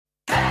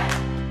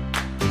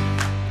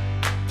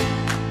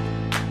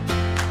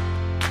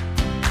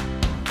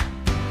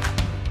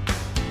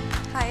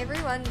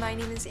everyone, my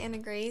name is Anna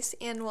Grace,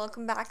 and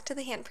welcome back to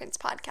the Handprints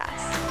Podcast.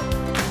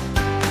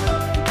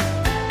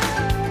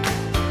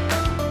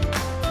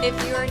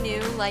 If you are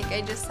new, like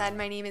I just said,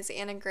 my name is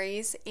Anna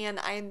Grace, and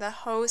I am the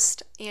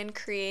host and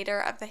creator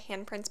of the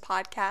Handprints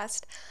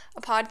Podcast,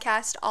 a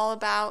podcast all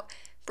about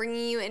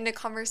bringing you into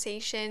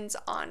conversations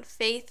on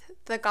faith,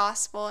 the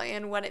gospel,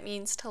 and what it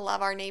means to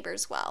love our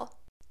neighbors well.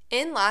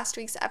 In last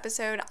week's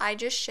episode, I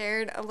just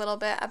shared a little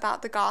bit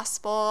about the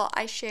gospel.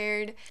 I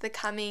shared the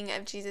coming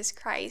of Jesus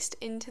Christ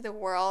into the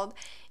world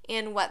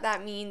and what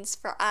that means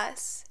for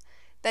us.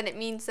 That it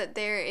means that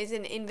there is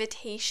an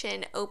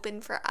invitation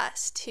open for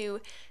us to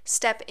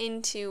step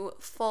into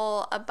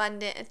full,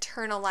 abundant,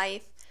 eternal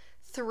life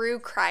through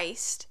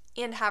Christ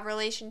and have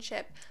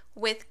relationship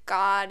with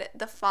God,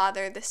 the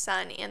Father, the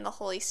Son, and the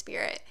Holy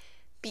Spirit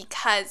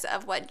because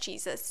of what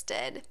Jesus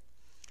did.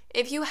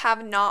 If you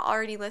have not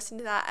already listened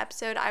to that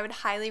episode, I would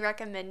highly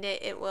recommend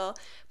it. It will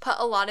put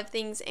a lot of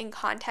things in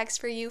context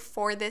for you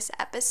for this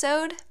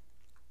episode.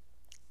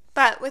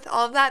 But with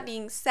all of that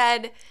being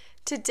said,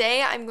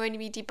 today I'm going to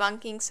be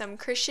debunking some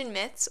Christian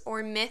myths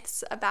or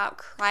myths about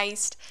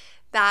Christ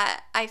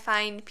that I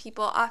find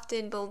people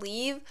often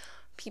believe,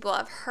 people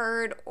have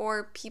heard,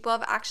 or people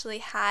have actually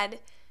had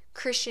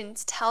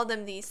Christians tell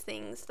them these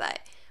things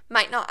that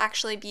might not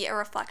actually be a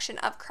reflection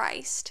of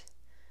Christ.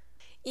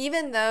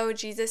 Even though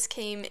Jesus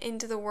came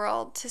into the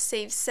world to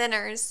save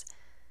sinners,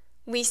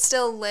 we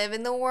still live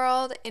in the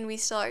world and we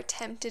still are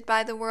tempted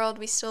by the world.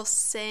 We still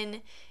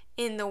sin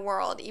in the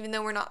world. Even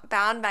though we're not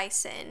bound by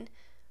sin,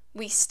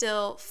 we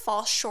still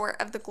fall short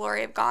of the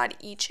glory of God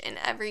each and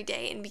every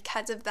day. And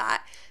because of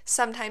that,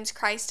 sometimes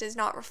Christ is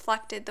not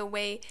reflected the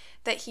way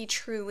that he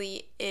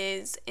truly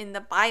is in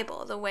the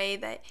Bible, the way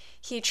that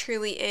he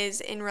truly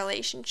is in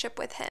relationship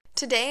with him.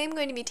 Today I'm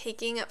going to be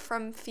taking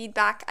from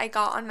feedback I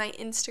got on my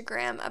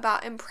Instagram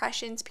about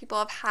impressions people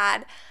have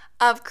had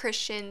of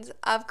Christians,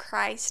 of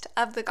Christ,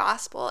 of the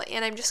gospel,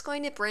 and I'm just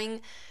going to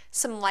bring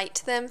some light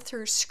to them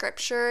through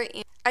scripture.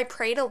 And I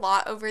prayed a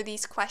lot over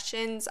these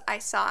questions. I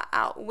sought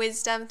out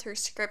wisdom through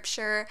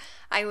scripture.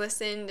 I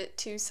listened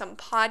to some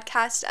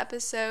podcast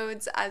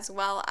episodes as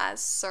well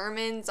as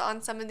sermons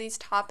on some of these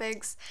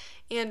topics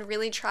and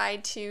really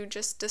tried to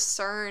just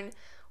discern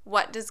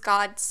what does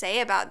God say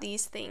about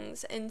these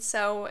things. And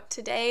so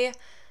today,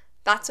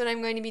 that's what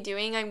I'm going to be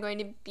doing. I'm going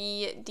to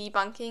be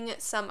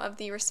debunking some of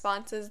the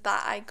responses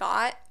that I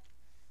got.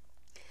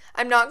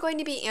 I'm not going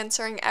to be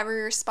answering every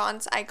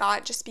response I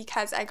got just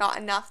because I got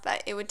enough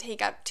that it would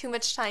take up too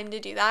much time to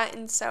do that.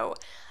 And so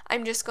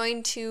I'm just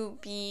going to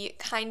be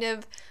kind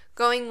of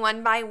going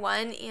one by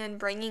one and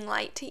bringing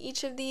light to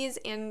each of these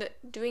and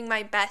doing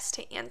my best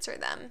to answer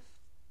them.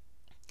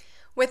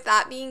 With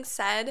that being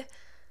said,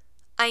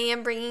 I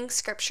am bringing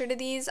scripture to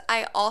these.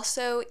 I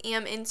also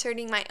am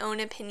inserting my own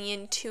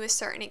opinion to a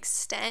certain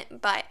extent,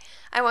 but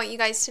I want you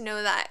guys to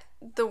know that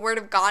the Word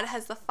of God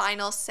has the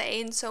final say,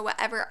 and so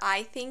whatever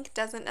I think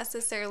doesn't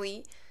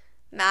necessarily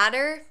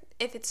matter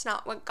if it's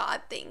not what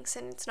God thinks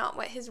and it's not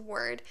what His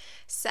Word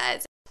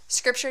says.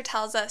 Scripture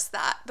tells us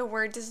that the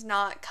Word does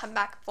not come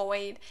back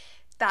void,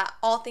 that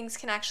all things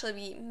can actually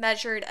be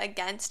measured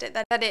against it,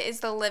 that it is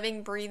the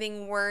living,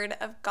 breathing Word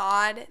of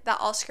God, that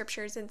all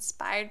Scripture is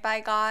inspired by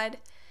God.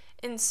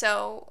 And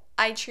so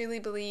I truly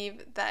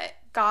believe that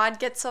God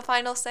gets the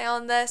final say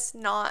on this,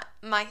 not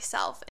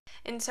myself.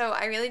 And so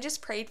I really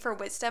just prayed for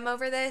wisdom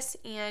over this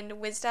and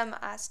wisdom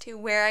as to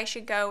where I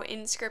should go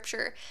in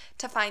scripture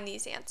to find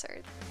these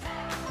answers.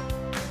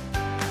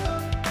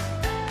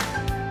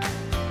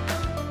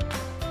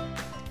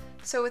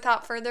 So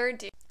without further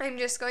ado, I'm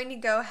just going to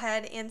go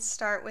ahead and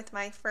start with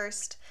my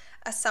first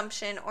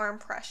assumption or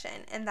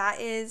impression, and that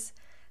is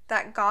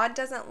that God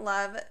doesn't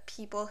love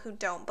people who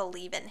don't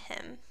believe in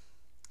Him.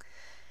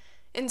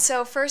 And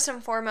so first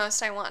and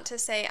foremost, I want to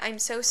say I'm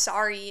so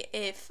sorry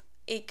if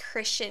a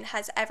Christian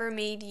has ever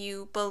made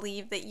you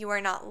believe that you are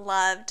not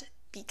loved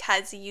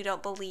because you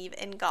don't believe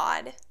in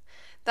God.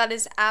 That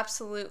is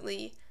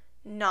absolutely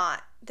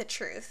not the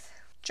truth.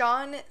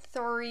 John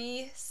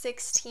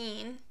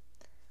 3:16,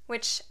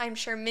 which I'm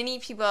sure many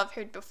people have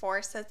heard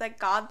before, says that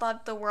God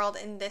loved the world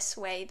in this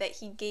way, that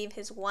He gave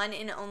His one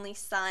and only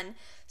Son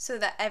so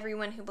that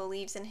everyone who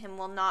believes in Him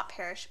will not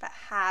perish but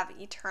have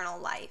eternal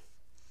life.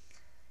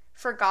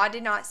 For God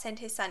did not send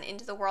His Son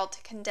into the world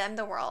to condemn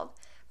the world,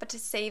 but to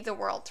save the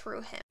world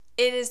through Him.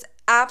 It is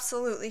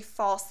absolutely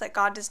false that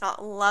God does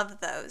not love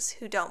those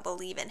who don't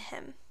believe in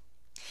Him.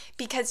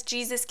 Because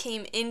Jesus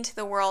came into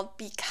the world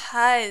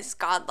because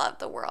God loved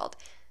the world.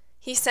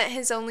 He sent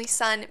His only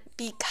Son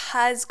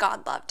because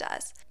God loved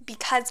us.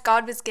 Because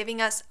God was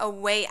giving us a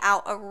way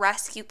out, a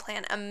rescue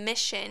plan, a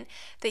mission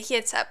that He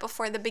had set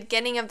before the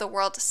beginning of the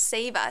world to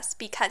save us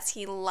because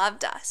He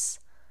loved us.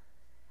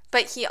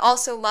 But He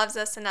also loves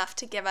us enough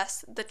to give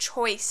us the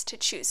choice to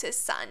choose His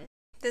Son.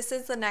 This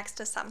is the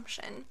next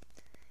assumption.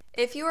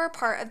 If you are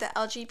part of the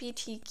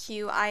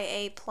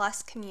LGBTQIA+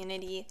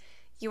 community,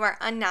 you are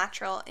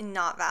unnatural and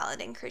not valid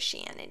in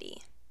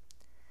Christianity.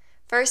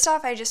 First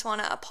off, I just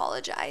want to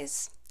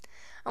apologize.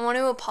 I want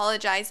to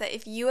apologize that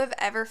if you have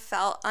ever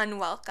felt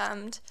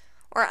unwelcomed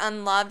or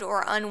unloved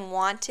or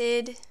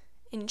unwanted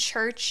in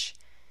church,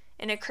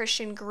 in a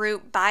Christian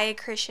group, by a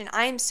Christian,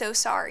 I am so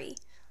sorry.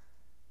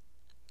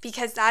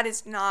 Because that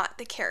is not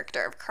the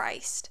character of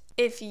Christ.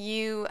 If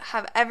you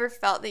have ever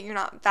felt that you're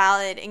not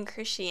valid in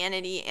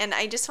Christianity, and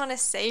I just want to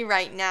say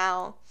right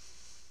now,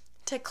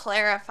 to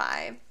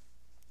clarify,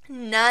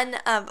 none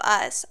of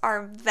us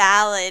are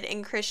valid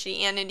in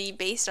Christianity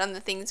based on the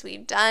things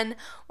we've done,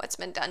 what's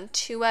been done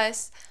to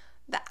us,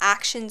 the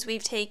actions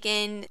we've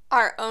taken,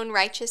 our own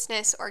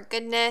righteousness or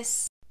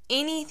goodness,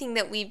 anything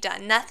that we've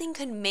done. Nothing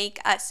could make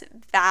us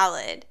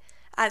valid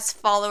as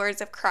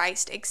followers of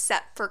Christ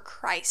except for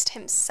Christ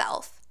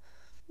himself.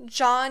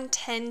 John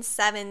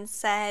 10:7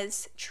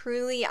 says,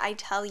 "Truly I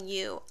tell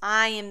you,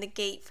 I am the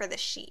gate for the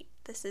sheep."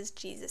 This is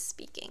Jesus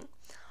speaking.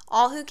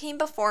 "All who came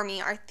before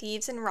me are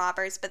thieves and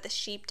robbers, but the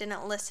sheep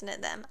didn't listen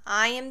to them.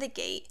 I am the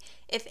gate.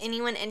 If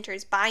anyone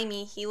enters by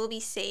me, he will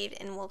be saved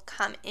and will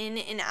come in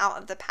and out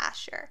of the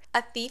pasture.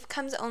 A thief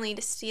comes only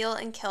to steal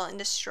and kill and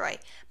destroy,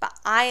 but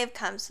I have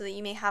come so that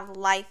you may have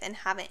life and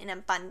have it in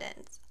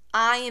abundance.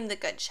 I am the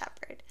good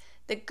shepherd.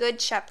 The good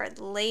shepherd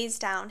lays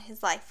down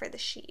his life for the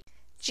sheep."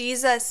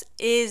 Jesus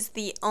is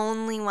the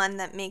only one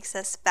that makes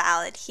us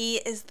valid. He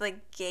is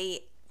the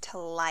gate to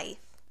life.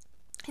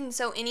 And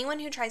so anyone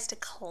who tries to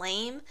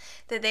claim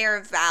that they are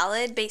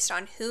valid based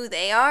on who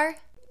they are,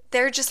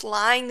 they're just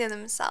lying to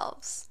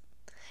themselves.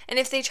 And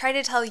if they try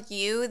to tell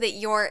you that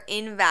you're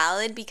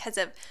invalid because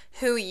of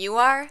who you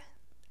are,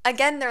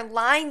 again, they're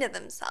lying to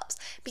themselves,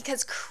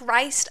 because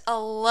Christ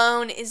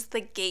alone is the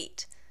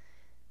gate.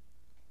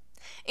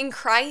 And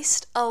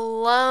Christ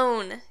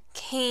alone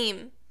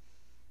came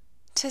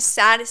to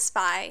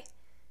satisfy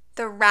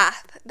the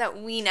wrath that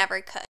we never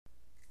could.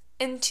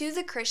 And to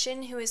the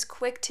Christian who is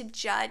quick to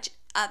judge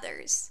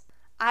others,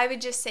 I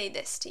would just say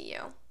this to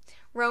you.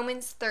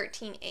 Romans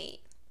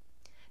 13:8.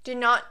 "Do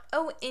not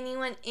owe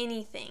anyone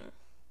anything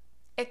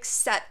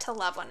except to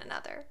love one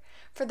another.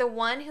 For the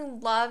one who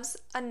loves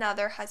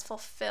another has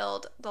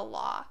fulfilled the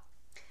law."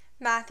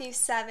 Matthew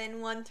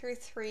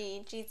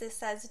 7:1-3, Jesus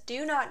says,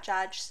 "Do not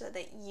judge so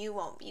that you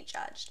won't be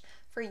judged.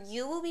 For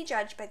you will be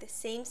judged by the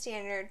same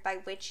standard by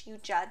which you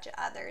judge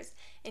others,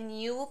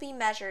 and you will be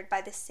measured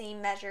by the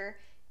same measure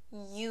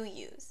you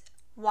use.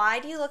 Why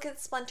do you look at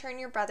the splinter in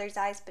your brother's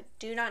eyes, but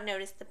do not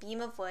notice the beam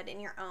of wood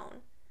in your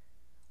own?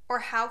 Or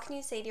how can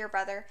you say to your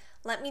brother,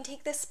 'Let me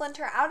take this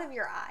splinter out of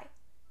your eye'?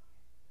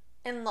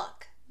 And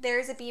look, there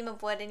is a beam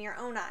of wood in your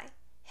own eye.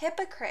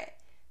 Hypocrite!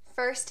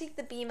 First take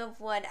the beam of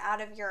wood out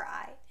of your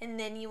eye, and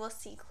then you will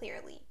see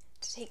clearly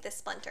to take the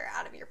splinter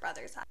out of your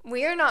brother's eye."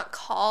 We are not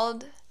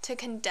called to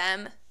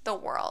condemn the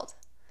world.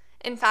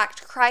 In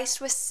fact, Christ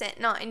was sent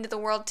not into the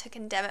world to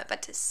condemn it,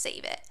 but to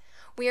save it.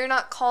 We are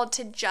not called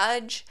to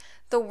judge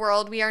the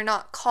world. We are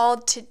not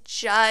called to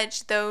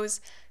judge those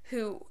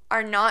who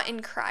are not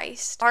in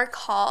Christ. Our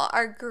call,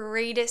 our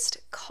greatest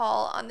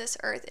call on this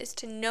earth, is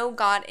to know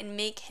God and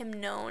make him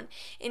known,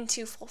 and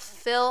to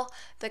fulfill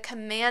the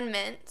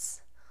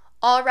commandments,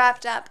 all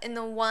wrapped up in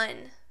the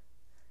one,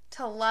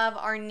 to love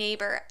our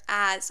neighbor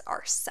as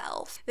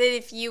ourselves. That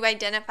if you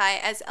identify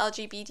as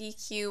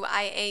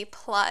LGBTQIA+,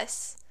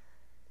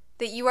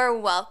 that you are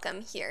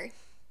welcome here.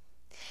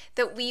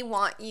 That we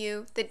want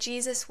you, that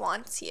Jesus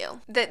wants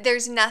you. That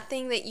there's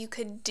nothing that you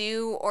could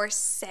do or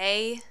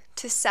say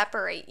to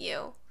separate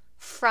you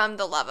from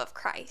the love of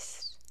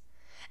Christ.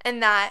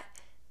 And that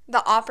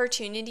the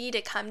opportunity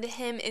to come to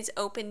him is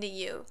open to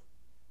you.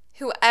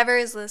 Whoever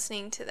is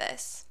listening to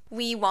this,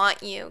 we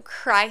want you.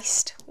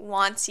 Christ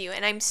wants you.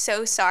 And I'm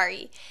so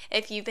sorry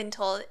if you've been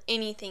told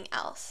anything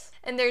else.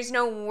 And there's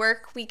no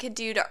work we could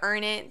do to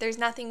earn it. There's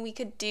nothing we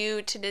could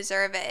do to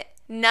deserve it.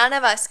 None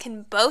of us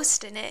can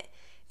boast in it,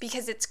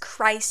 because it's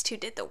Christ who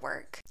did the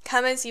work.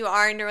 Come as you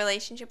are into a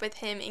relationship with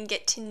him and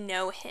get to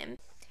know him.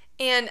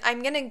 And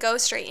I'm going to go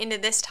straight into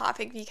this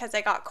topic because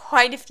I got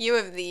quite a few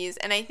of these,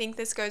 and I think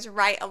this goes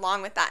right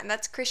along with that, and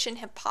that's Christian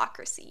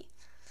hypocrisy.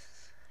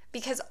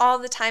 Because all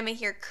the time I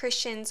hear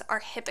Christians are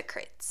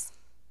hypocrites.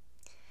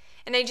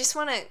 And I just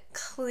want to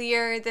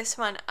clear this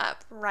one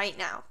up right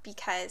now,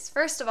 because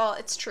first of all,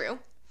 it's true.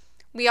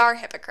 We are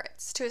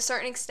hypocrites. To a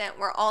certain extent,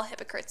 we're all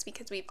hypocrites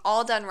because we've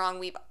all done wrong.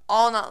 We've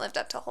all not lived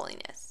up to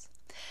holiness.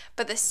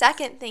 But the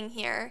second thing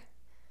here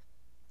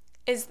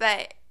is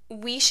that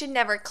we should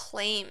never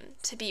claim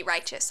to be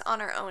righteous on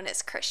our own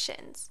as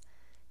Christians,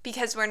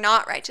 because we're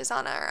not righteous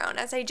on our own.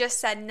 As I just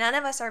said, none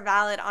of us are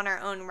valid on our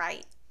own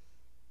right.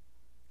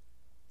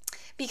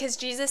 Because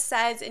Jesus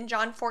says in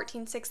John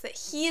 14:6 that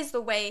he is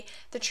the way,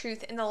 the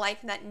truth, and the life,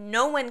 and that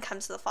no one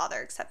comes to the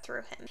Father except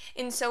through him.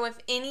 And so if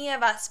any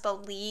of us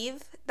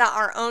believe that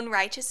our own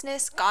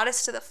righteousness got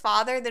us to the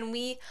Father, then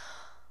we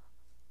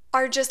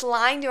are just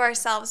lying to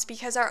ourselves,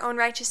 because our own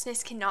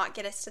righteousness cannot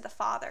get us to the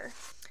Father.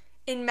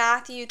 In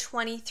Matthew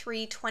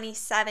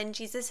 23:27,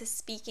 Jesus is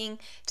speaking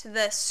to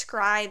the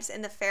scribes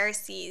and the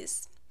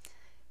Pharisees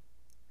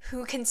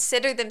who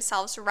considered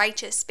themselves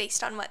righteous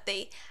based on what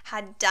they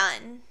had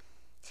done.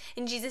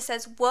 And Jesus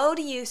says, "Woe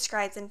to you,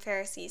 scribes and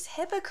Pharisees,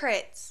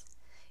 hypocrites!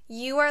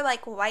 You are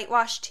like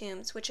whitewashed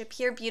tombs, which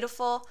appear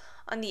beautiful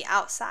on the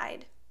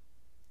outside,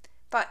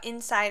 but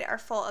inside are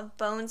full of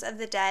bones of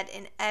the dead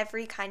and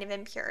every kind of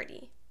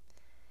impurity.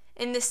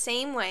 In the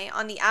same way,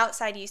 on the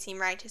outside you seem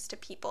righteous to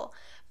people,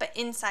 but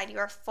inside you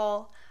are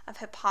full of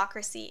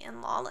hypocrisy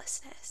and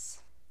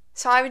lawlessness.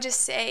 So I would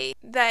just say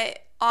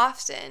that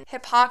often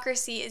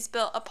hypocrisy is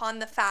built upon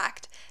the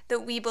fact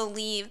that we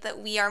believe that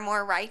we are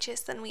more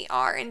righteous than we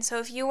are. And so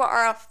if you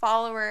are a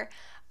follower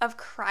of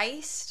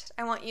Christ,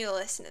 I want you to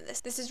listen to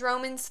this. This is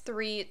Romans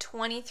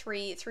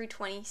 3:23 through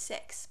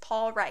 26.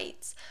 Paul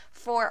writes,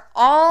 "For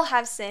all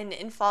have sinned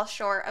and fall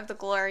short of the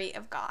glory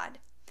of God.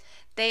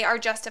 They are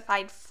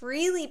justified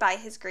freely by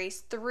his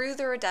grace through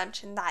the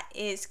redemption that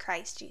is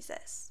Christ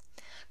Jesus.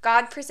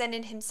 God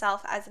presented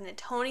himself as an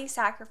atoning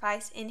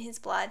sacrifice in his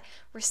blood,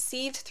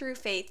 received through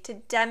faith to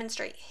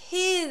demonstrate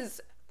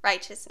his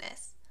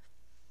righteousness.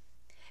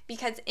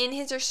 Because in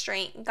his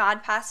restraint,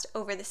 God passed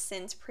over the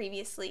sins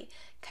previously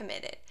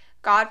committed.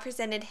 God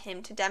presented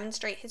him to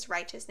demonstrate his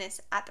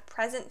righteousness at the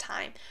present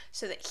time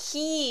so that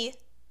he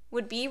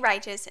would be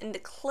righteous and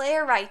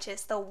declare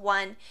righteous the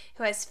one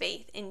who has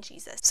faith in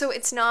Jesus." So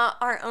it's not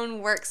our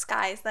own works,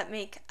 guys, that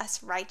make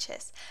us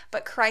righteous,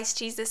 but Christ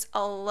Jesus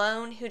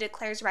alone who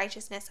declares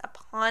righteousness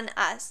upon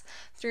us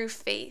through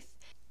faith.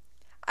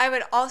 I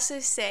would also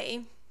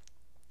say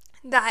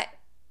that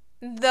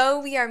though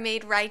we are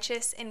made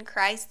righteous in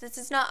Christ, this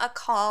is not a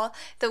call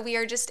that we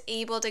are just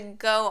able to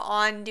go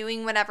on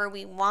doing whatever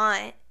we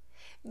want,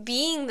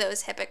 being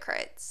those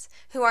hypocrites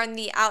who on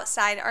the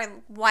outside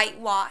are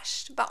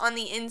whitewashed, but on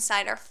the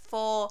inside are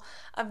full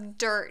of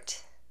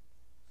dirt.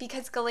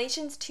 Because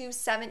Galatians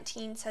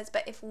 2:17 says,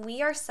 "But if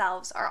we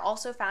ourselves are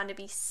also found to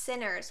be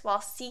sinners while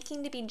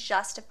seeking to be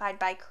justified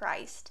by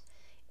Christ,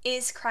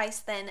 is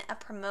Christ then a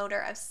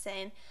promoter of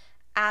sin?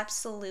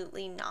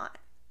 Absolutely not.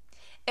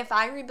 If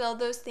I rebuild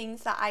those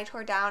things that I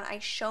tore down, I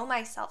show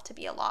myself to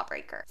be a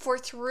lawbreaker. For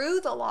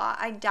through the law,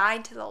 I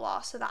died to the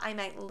law so that I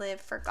might live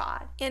for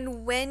God."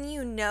 And when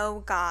you know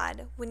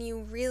God, when you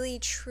really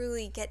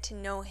truly get to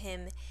know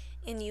him,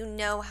 and you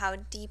know how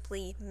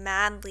deeply,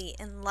 madly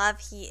in love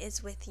he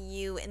is with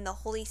you, and the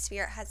Holy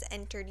Spirit has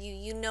entered you,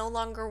 you no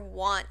longer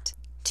want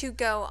to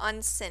go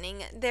on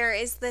sinning. There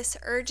is this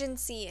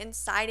urgency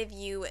inside of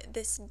you,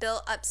 this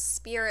built up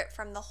spirit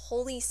from the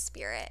Holy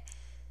Spirit.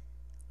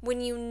 When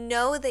you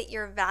know that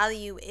your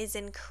value is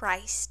in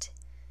Christ,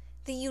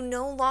 that you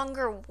no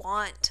longer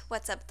want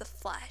what's of the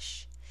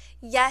flesh.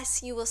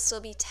 Yes, you will still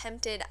be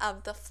tempted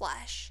of the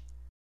flesh,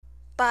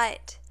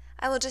 but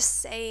I will just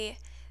say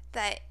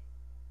that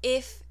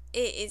if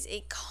it is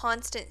a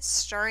constant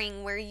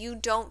stirring where you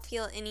don't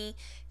feel any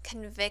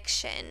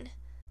conviction,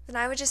 then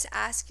I would just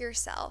ask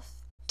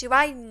yourself, do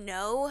I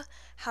know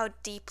how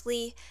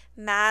deeply,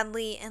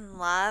 madly in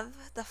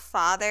love the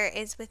Father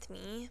is with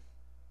me?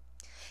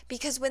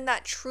 Because when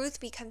that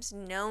truth becomes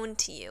known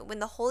to you, when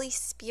the Holy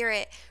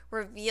Spirit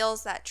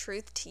reveals that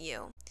truth to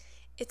you,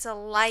 it's a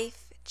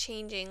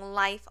life-changing,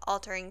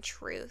 life-altering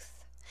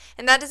truth.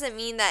 And that doesn't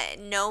mean that at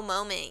no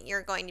moment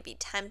you're going to be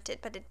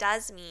tempted, but it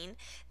does mean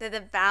that the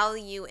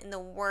value and the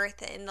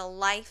worth and the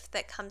life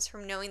that comes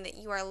from knowing that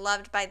you are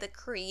loved by the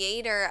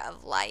Creator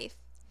of life,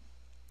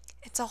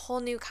 it's a whole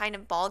new kind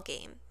of ball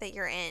game that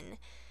you're in.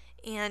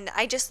 And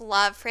I just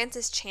love,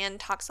 Francis Chan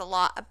talks a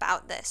lot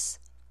about this.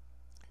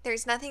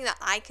 There's nothing that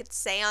I could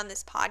say on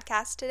this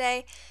podcast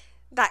today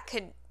that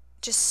could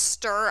just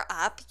stir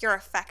up your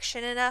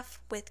affection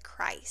enough with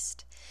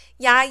Christ.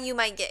 Yeah, you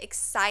might get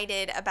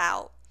excited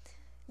about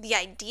the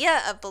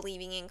idea of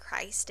believing in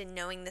Christ and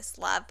knowing this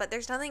love, but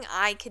there's nothing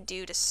I could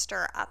do to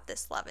stir up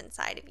this love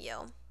inside of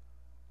you.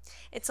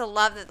 It's a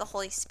love that the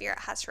Holy Spirit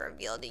has to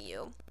reveal to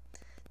you,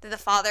 that the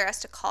Father has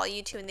to call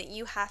you to, and that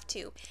you have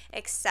to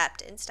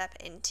accept and step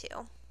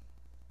into.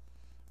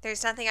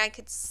 There's nothing I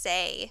could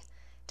say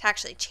to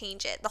actually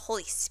change it. The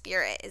Holy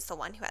Spirit is the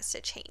one who has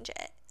to change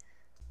it.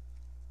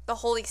 The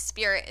Holy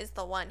Spirit is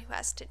the one who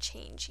has to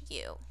change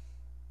you.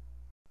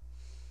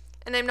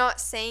 And I'm not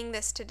saying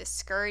this to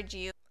discourage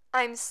you.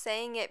 I'm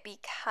saying it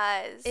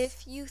because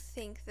if you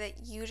think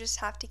that you just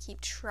have to keep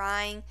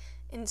trying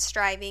and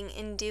striving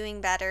and doing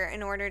better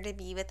in order to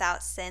be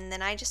without sin,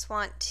 then I just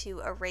want to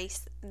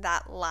erase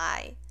that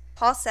lie.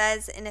 Paul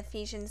says in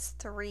Ephesians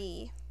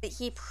 3 that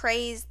he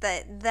prays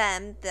that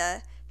them,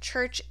 the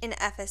church in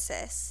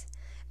Ephesus,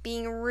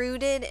 being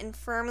rooted and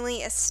firmly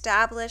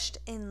established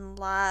in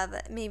love,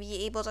 may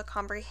be able to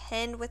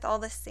comprehend with all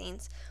the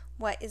saints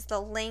what is the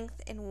length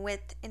and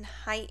width and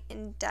height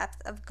and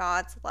depth of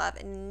God's love,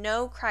 and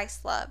know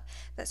Christ's love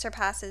that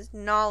surpasses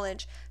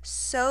knowledge,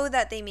 so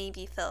that they may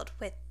be filled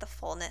with the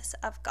fullness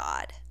of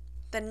God.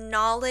 The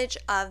knowledge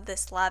of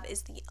this love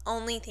is the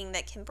only thing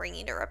that can bring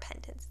you to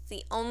repentance. It's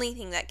the only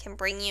thing that can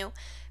bring you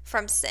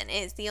from sin.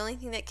 It is the only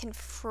thing that can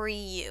free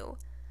you.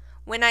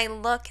 When I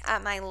look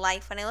at my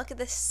life, when I look at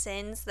the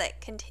sins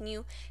that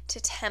continue to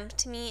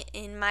tempt me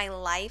in my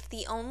life,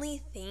 the only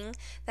thing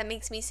that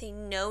makes me say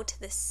no to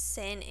the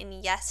sin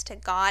and yes to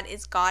God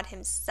is God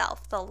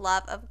himself, the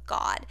love of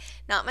God.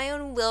 Not my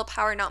own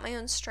willpower, not my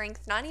own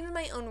strength, not even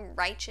my own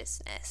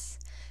righteousness.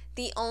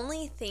 The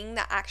only thing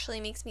that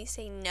actually makes me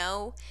say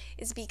no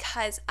is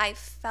because I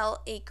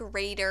felt a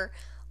greater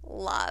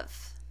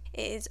love.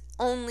 It is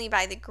only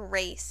by the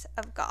grace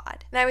of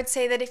God. And I would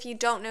say that if you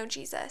don't know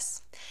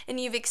Jesus and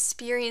you've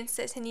experienced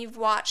this and you've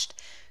watched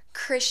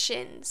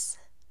Christians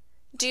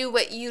do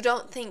what you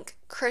don't think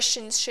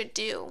Christians should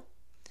do,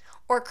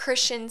 or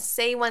Christians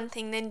say one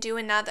thing then do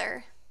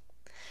another,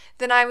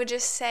 then I would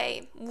just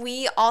say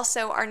we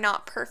also are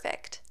not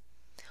perfect.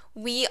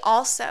 We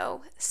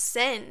also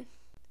sin,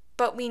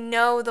 but we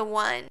know the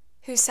one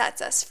who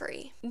sets us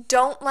free.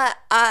 Don't let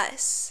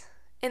us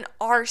and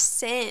our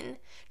sin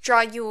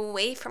draw you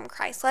away from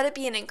Christ. Let it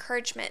be an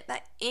encouragement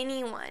that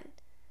anyone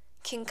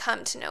can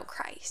come to know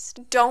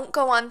Christ. Don't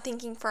go on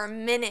thinking for a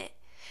minute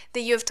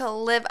that you have to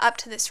live up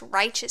to this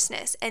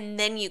righteousness and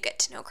then you get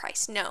to know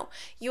Christ. No,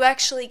 you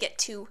actually get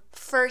to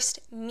first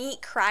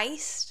meet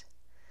Christ.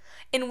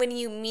 And when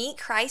you meet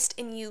Christ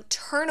and you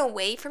turn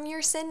away from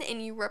your sin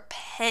and you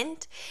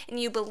repent and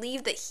you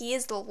believe that He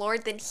is the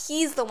Lord, then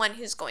He's the one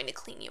who's going to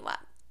clean you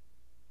up.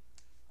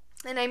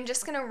 And I'm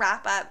just going to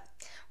wrap up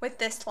with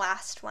this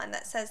last one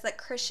that says that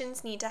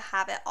Christians need to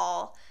have it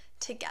all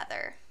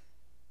together.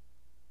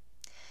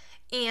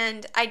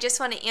 And I just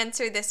want to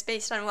answer this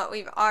based on what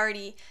we've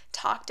already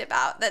talked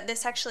about, that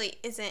this actually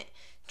isn't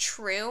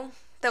true,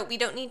 that we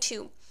don't need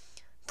to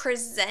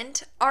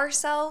present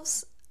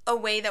ourselves a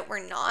way that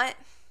we're not,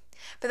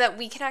 but that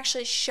we can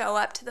actually show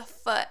up to the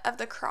foot of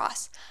the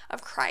cross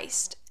of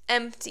Christ,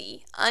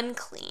 empty,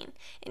 unclean,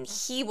 and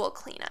He will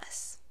clean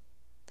us.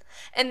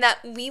 And that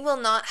we will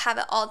not have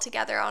it all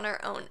together on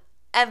our own,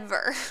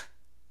 ever.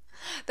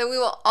 That we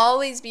will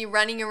always be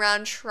running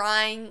around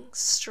trying,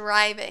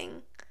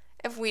 striving,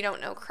 if we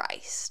don't know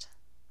Christ.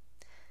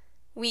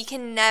 We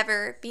can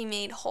never be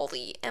made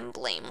holy and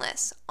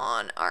blameless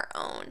on our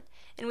own,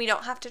 and we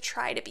don't have to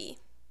try to be.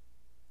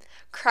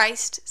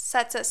 Christ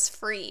sets us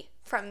free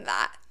from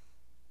that.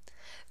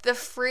 The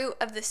fruit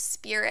of the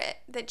Spirit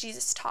that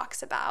Jesus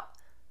talks about,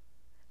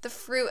 the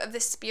fruit of the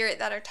Spirit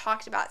that are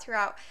talked about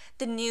throughout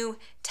the New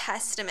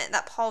Testament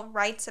that Paul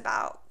writes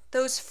about,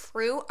 those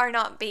fruit are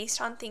not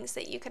based on things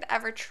that you could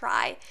ever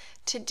try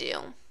to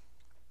do.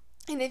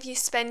 And if you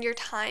spend your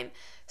time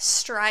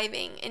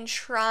striving and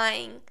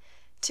trying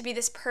to be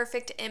this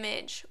perfect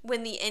image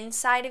when the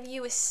inside of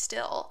you is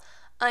still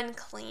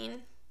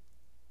unclean,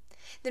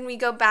 then we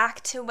go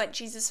back to what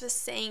Jesus was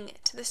saying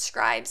to the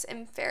scribes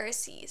and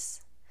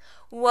Pharisees.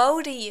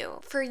 Woe to you,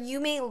 for you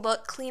may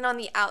look clean on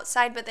the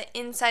outside, but the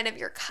inside of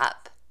your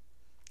cup,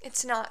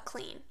 it's not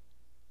clean.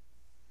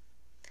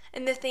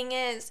 And the thing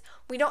is,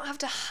 we don't have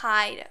to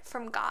hide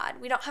from God.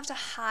 We don't have to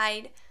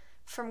hide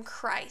from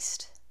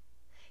Christ.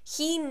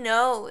 He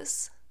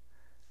knows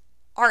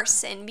our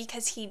sin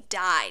because He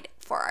died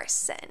for our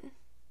sin.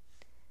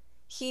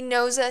 He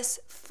knows us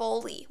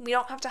fully. We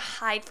don't have to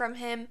hide from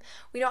Him.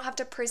 We don't have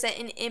to present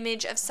an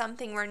image of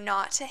something we're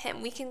not to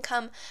Him. We can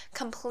come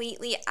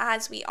completely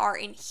as we are,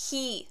 and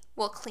He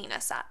will clean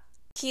us up.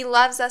 He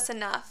loves us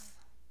enough,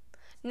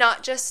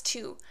 not just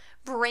to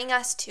bring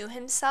us to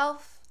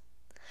Himself,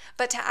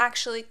 but to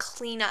actually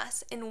clean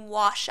us and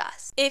wash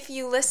us. If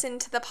you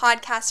listened to the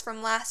podcast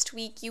from last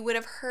week, you would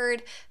have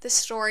heard the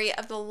story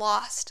of the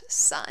lost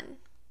son.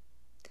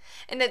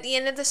 And at the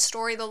end of the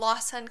story, the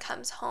lost son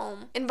comes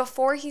home. And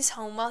before he's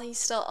home, while he's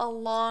still a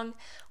long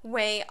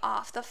way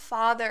off, the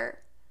father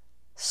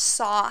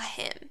saw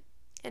him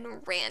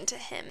and ran to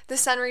him. The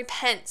son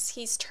repents.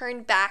 He's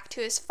turned back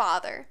to his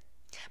father.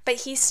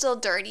 But he's still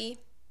dirty.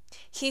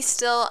 He's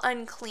still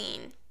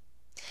unclean.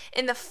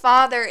 And the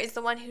father is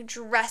the one who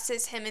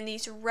dresses him in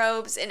these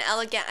robes and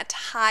elegant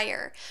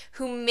attire,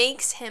 who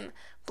makes him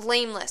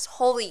blameless,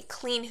 holy,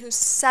 clean, who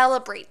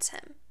celebrates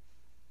him.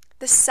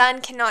 The son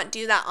cannot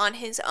do that on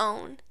his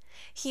own.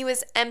 He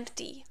was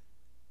empty.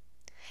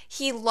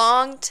 He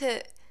longed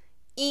to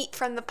eat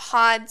from the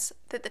pods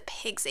that the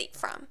pigs ate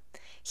from.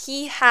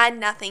 He had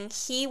nothing.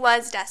 He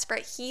was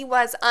desperate. He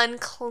was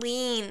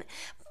unclean.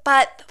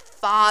 But the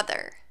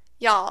Father,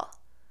 y'all,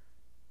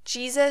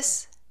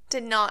 Jesus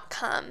did not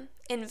come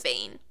in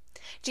vain.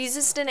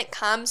 Jesus didn't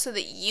come so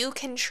that you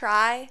can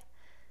try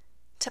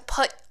to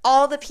put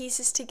all the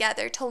pieces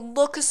together to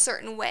look a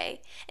certain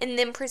way and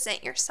then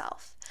present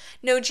yourself.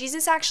 No,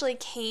 Jesus actually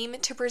came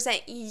to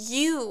present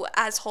you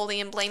as holy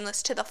and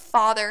blameless to the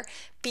Father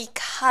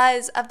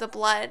because of the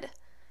blood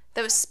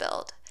that was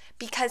spilled.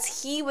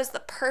 Because He was the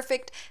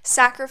perfect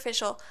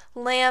sacrificial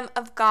Lamb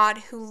of God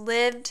who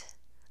lived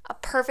a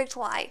perfect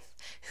life,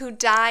 who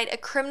died a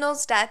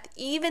criminal's death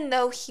even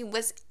though He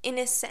was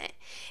innocent,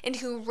 and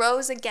who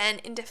rose again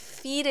and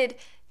defeated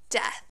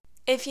death.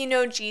 If you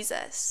know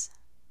Jesus,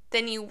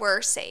 then you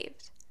were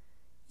saved.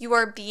 You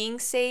are being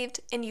saved,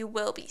 and you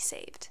will be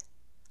saved.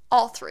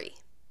 All three.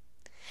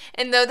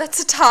 And though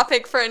that's a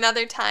topic for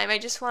another time, I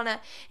just want to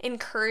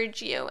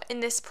encourage you in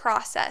this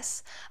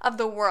process of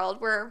the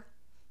world where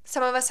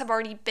some of us have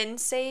already been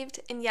saved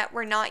and yet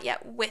we're not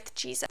yet with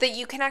Jesus, that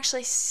you can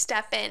actually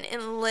step in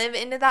and live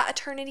into that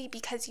eternity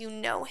because you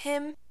know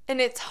Him. And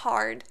it's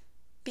hard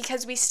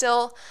because we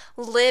still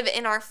live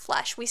in our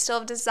flesh. We still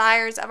have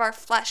desires of our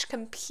flesh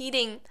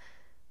competing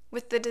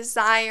with the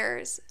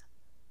desires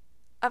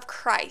of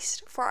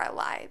Christ for our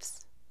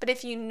lives. But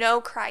if you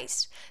know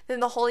Christ, then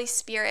the Holy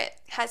Spirit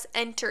has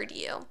entered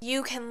you.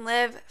 You can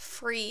live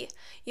free.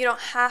 You don't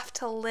have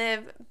to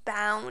live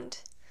bound.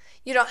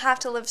 You don't have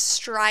to live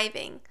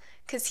striving,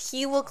 because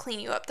he will clean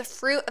you up. The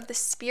fruit of the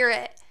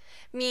Spirit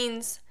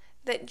means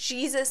that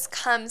Jesus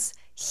comes,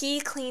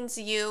 he cleans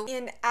you,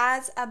 and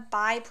as a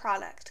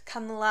byproduct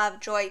come love,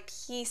 joy,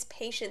 peace,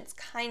 patience,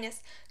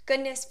 kindness,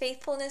 goodness,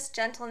 faithfulness,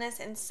 gentleness,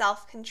 and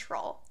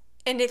self-control.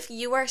 And if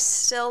you are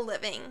still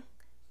living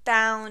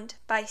bound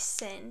by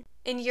sin,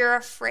 and you're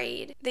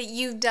afraid that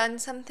you've done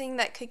something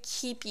that could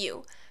keep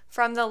you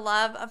from the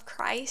love of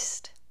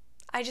Christ,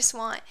 I just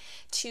want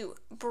to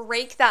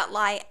break that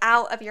lie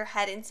out of your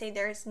head and say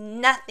there is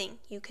nothing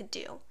you could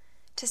do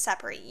to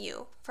separate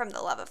you from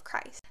the love of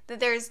Christ. That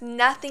there is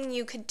nothing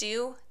you could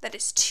do that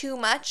is too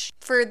much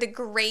for the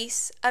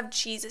grace of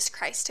Jesus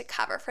Christ to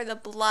cover, for the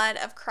blood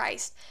of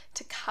Christ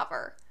to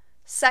cover.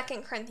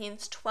 2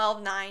 Corinthians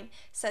 12:9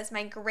 says,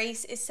 "My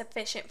grace is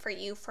sufficient for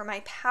you, for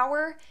my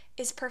power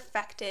is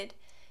perfected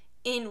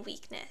in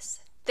weakness.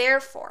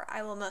 Therefore,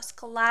 I will most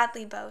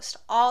gladly boast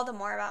all the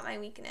more about my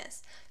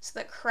weakness, so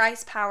that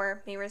Christ's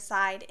power may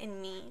reside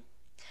in me.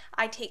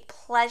 I take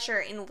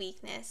pleasure in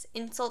weakness,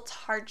 insults,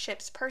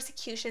 hardships,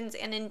 persecutions,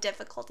 and in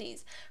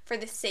difficulties for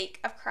the sake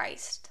of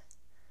Christ.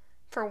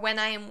 For when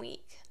I am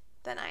weak,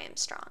 then I am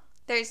strong."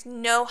 There's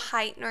no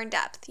height nor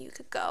depth you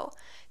could go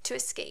to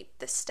escape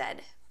the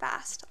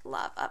steadfast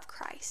love of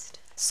Christ.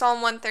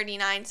 Psalm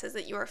 139 says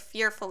that you are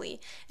fearfully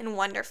and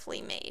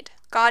wonderfully made.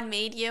 God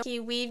made you. He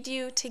weaved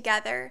you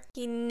together.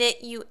 He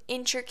knit you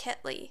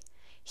intricately.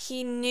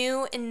 He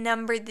knew and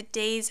numbered the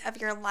days of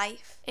your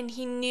life. And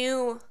he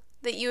knew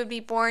that you would be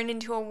born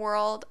into a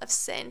world of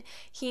sin.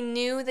 He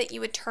knew that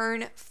you would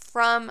turn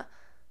from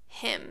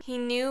him. He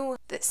knew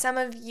that some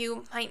of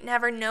you might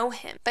never know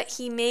him, but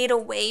he made a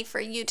way for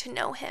you to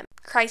know him.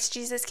 Christ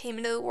Jesus came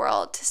into the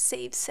world to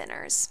save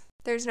sinners.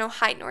 There's no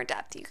height nor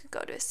depth you could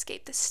go to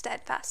escape the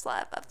steadfast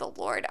love of the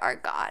Lord our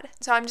God.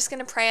 So I'm just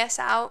going to pray us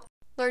out.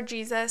 Lord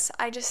Jesus,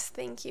 I just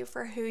thank you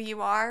for who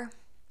you are.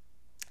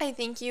 I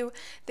thank you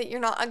that you're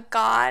not a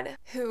God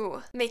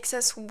who makes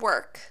us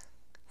work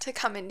to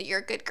come into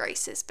your good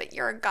graces, but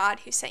you're a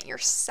God who sent your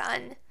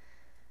Son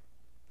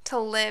to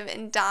live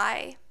and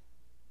die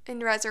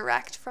and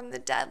resurrect from the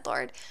dead,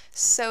 Lord,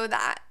 so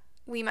that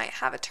we might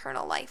have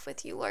eternal life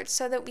with you, Lord,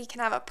 so that we can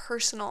have a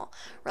personal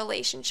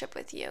relationship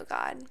with you,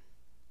 God.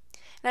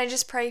 And I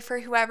just pray for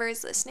whoever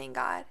is listening,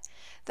 God,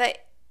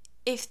 that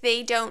if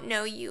they don't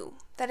know you,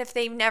 that if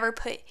they've never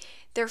put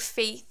their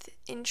faith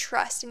and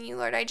trust in you,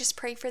 Lord, I just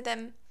pray for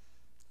them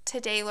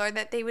today, Lord,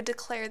 that they would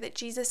declare that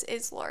Jesus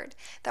is Lord,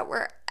 that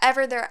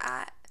wherever they're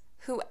at,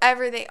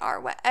 whoever they are,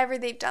 whatever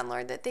they've done,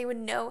 Lord, that they would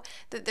know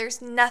that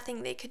there's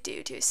nothing they could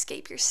do to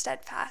escape your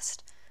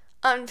steadfast,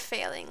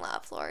 unfailing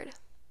love, Lord.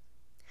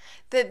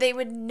 That they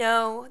would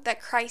know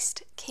that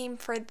Christ came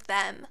for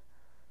them,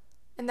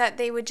 and that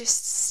they would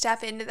just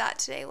step into that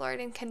today, Lord,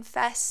 and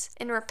confess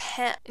and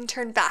repent and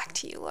turn back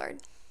to you,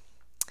 Lord.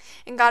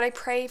 And God, I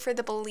pray for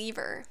the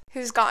believer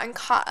who's gotten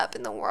caught up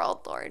in the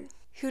world, Lord,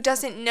 who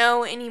doesn't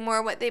know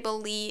anymore what they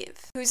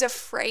believe, who's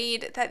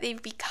afraid that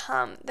they've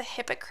become the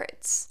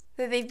hypocrites,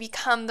 that they've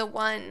become the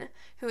one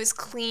who is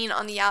clean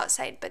on the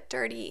outside but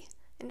dirty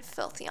and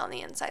filthy on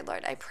the inside,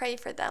 Lord. I pray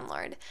for them,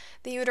 Lord,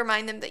 that you would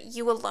remind them that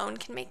you alone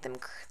can make them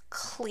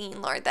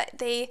clean, Lord, that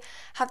they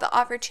have the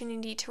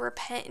opportunity to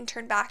repent and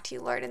turn back to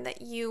you, Lord, and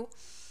that you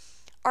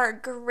are a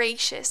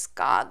gracious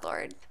God,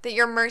 Lord, that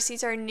your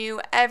mercies are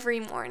new every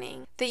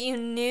morning, that you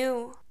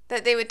knew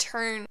that they would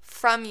turn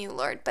from you,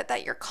 Lord, but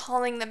that you're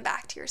calling them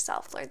back to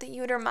yourself, Lord, that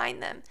you would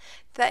remind them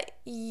that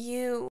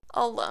you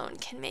alone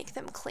can make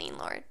them clean,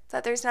 Lord,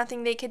 that there's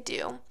nothing they could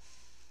do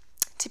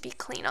to be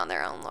clean on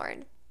their own,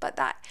 Lord, but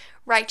that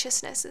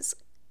righteousness is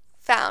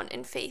found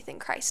in faith in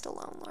Christ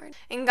alone, Lord.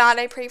 And God,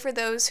 I pray for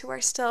those who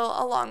are still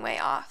a long way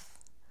off,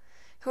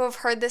 who have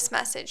heard this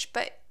message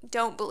but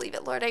don't believe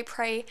it, Lord. I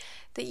pray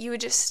that you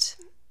would just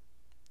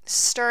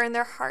stir in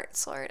their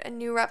hearts, Lord, a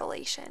new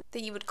revelation,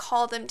 that you would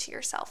call them to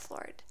yourself,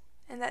 Lord,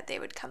 and that they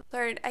would come.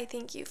 Lord, I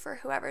thank you for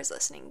whoever's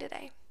listening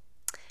today.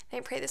 And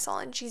I pray this all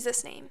in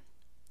Jesus' name.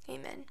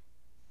 Amen.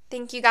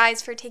 Thank you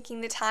guys for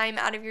taking the time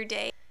out of your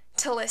day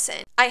to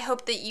listen. I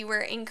hope that you were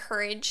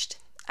encouraged.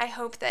 I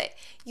hope that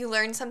you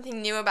learned something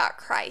new about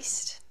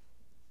Christ.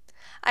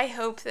 I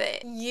hope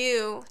that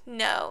you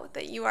know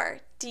that you are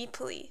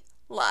deeply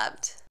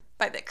loved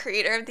by the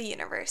Creator of the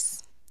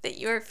universe, that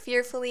you are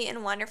fearfully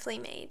and wonderfully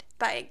made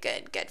by a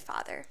good, good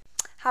Father.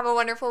 Have a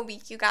wonderful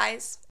week, you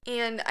guys,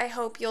 and I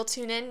hope you'll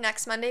tune in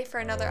next Monday for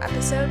another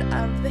episode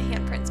of the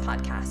Handprints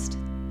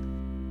Podcast.